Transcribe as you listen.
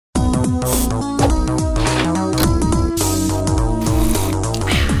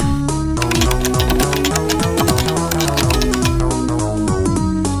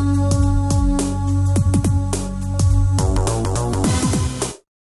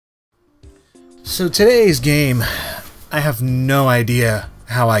So today's game, I have no idea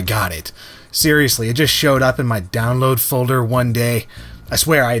how I got it. Seriously, it just showed up in my download folder one day. I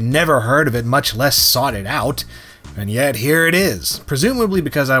swear I had never heard of it, much less sought it out. And yet here it is. Presumably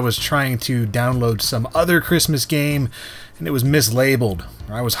because I was trying to download some other Christmas game and it was mislabeled,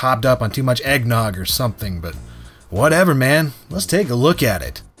 or I was hopped up on too much eggnog or something, but whatever, man. Let's take a look at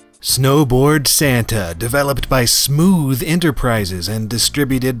it. Snowboard Santa, developed by Smooth Enterprises and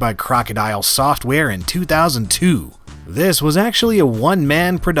distributed by Crocodile Software in 2002. This was actually a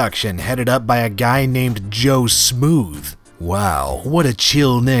one-man production headed up by a guy named Joe Smooth. Wow, what a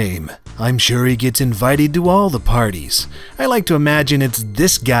chill name. I'm sure he gets invited to all the parties. I like to imagine it's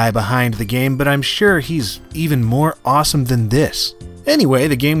this guy behind the game, but I'm sure he's even more awesome than this. Anyway,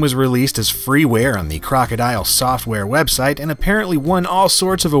 the game was released as freeware on the Crocodile Software website and apparently won all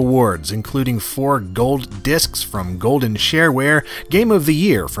sorts of awards, including 4 gold discs from Golden Shareware, Game of the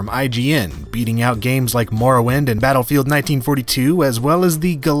Year from IGN, beating out games like Morrowind and Battlefield 1942, as well as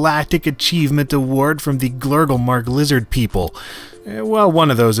the Galactic Achievement Award from the Glurglemark Lizard People. Well, one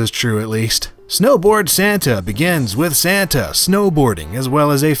of those is true at least. Snowboard Santa begins with Santa snowboarding, as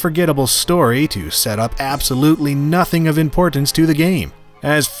well as a forgettable story to set up absolutely nothing of importance to the game.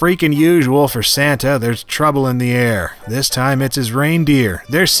 As freaking usual for Santa, there's trouble in the air. This time it's his reindeer.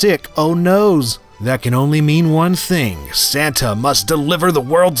 They're sick, oh noes. That can only mean one thing. Santa must deliver the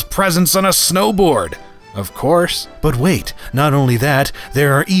world's presents on a snowboard. Of course. But wait, not only that,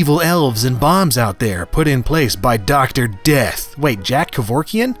 there are evil elves and bombs out there put in place by Dr. Death. Wait, Jack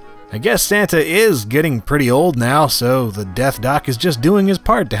Kevorkian? I guess Santa is getting pretty old now, so the Death Doc is just doing his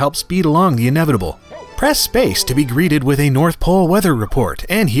part to help speed along the inevitable. Press space to be greeted with a North Pole weather report,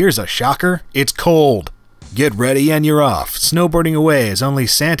 and here's a shocker, it's cold. Get ready and you're off, snowboarding away as only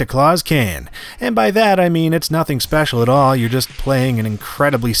Santa Claus can. And by that I mean it's nothing special at all, you're just playing an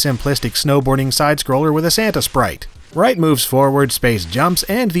incredibly simplistic snowboarding side-scroller with a Santa sprite. Right moves forward, space jumps,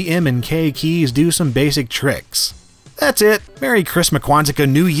 and the M and K keys do some basic tricks. That's it. Merry Christmas, Kwanzaa,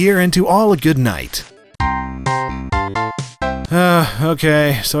 New Year, and to all a good night.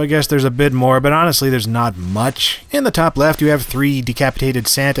 Okay, so I guess there's a bit more, but honestly there's not much. In the top left you have 3 decapitated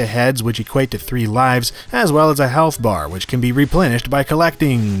Santa heads, which equate to 3 lives, as well as a health bar, which can be replenished by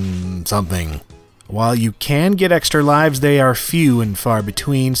collecting something. While you can get extra lives, they are few and far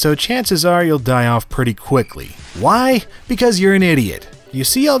between, so chances are you'll die off pretty quickly. Why? Because you're an idiot. You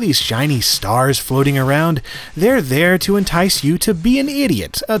see all these shiny stars floating around? They're there to entice you to be an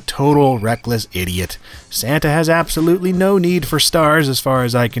idiot, a total reckless idiot. Santa has absolutely no need for stars as far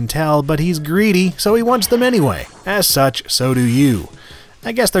as I can tell, but he's greedy, so he wants them anyway. As such, so do you.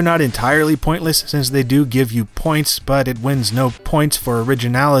 I guess they're not entirely pointless since they do give you points, but it wins no points for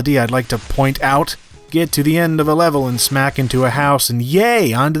originality, I'd like to point out. Get to the end of a level and smack into a house and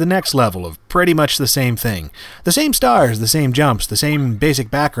yay, on to the next level of pretty much the same thing. The same stars, the same jumps, the same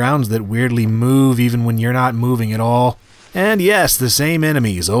basic backgrounds that weirdly move even when you're not moving at all. And yes, the same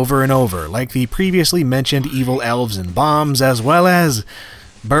enemies over and over, like the previously mentioned evil elves and bombs, as well as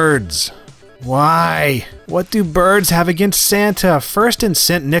birds. Why? What do birds have against Santa? First in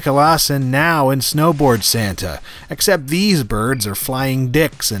Saint Nicholas and now in Snowboard Santa. Except these birds are flying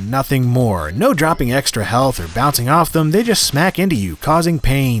dicks and nothing more. No dropping extra health or bouncing off them, they just smack into you, causing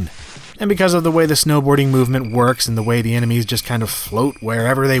pain. And because of the way the snowboarding movement works and the way the enemies just kind of float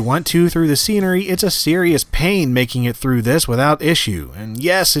wherever they want to through the scenery, it's a serious pain making it through this without issue. And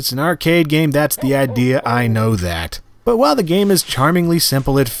yes, it's an arcade game, that's the idea, I know that. But while the game is charmingly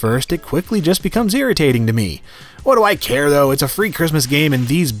simple at first, it quickly just becomes irritating to me. What do I care though, it's a free Christmas game and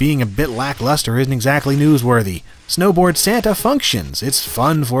these being a bit lackluster isn't exactly newsworthy. Snowboard Santa functions, it's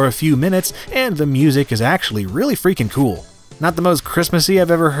fun for a few minutes, and the music is actually really freaking cool. Not the most Christmassy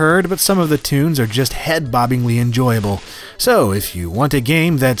I've ever heard, but some of the tunes are just head-bobbingly enjoyable. So if you want a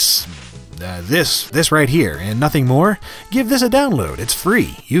game that's this right here and nothing more, give this a download. It's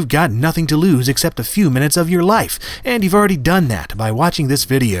free. You've got nothing to lose except a few minutes of your life, and you've already done that by watching this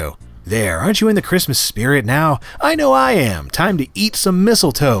video. There, aren't you in the Christmas spirit now? I know I am. Time to eat some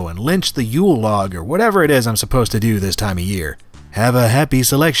mistletoe and lynch the Yule log or whatever it is I'm supposed to do this time of year. Have a happy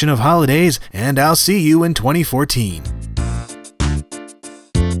selection of holidays, and I'll see you in 2014.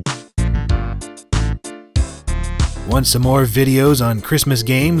 Want some more videos on Christmas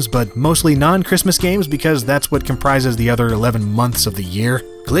games, but mostly non-Christmas games because that's what comprises the other 11 months of the year?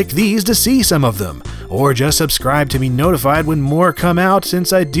 Click these to see some of them. or just subscribe to be notified when more come out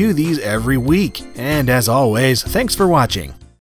since I do these every week. And as always, thanks for watching.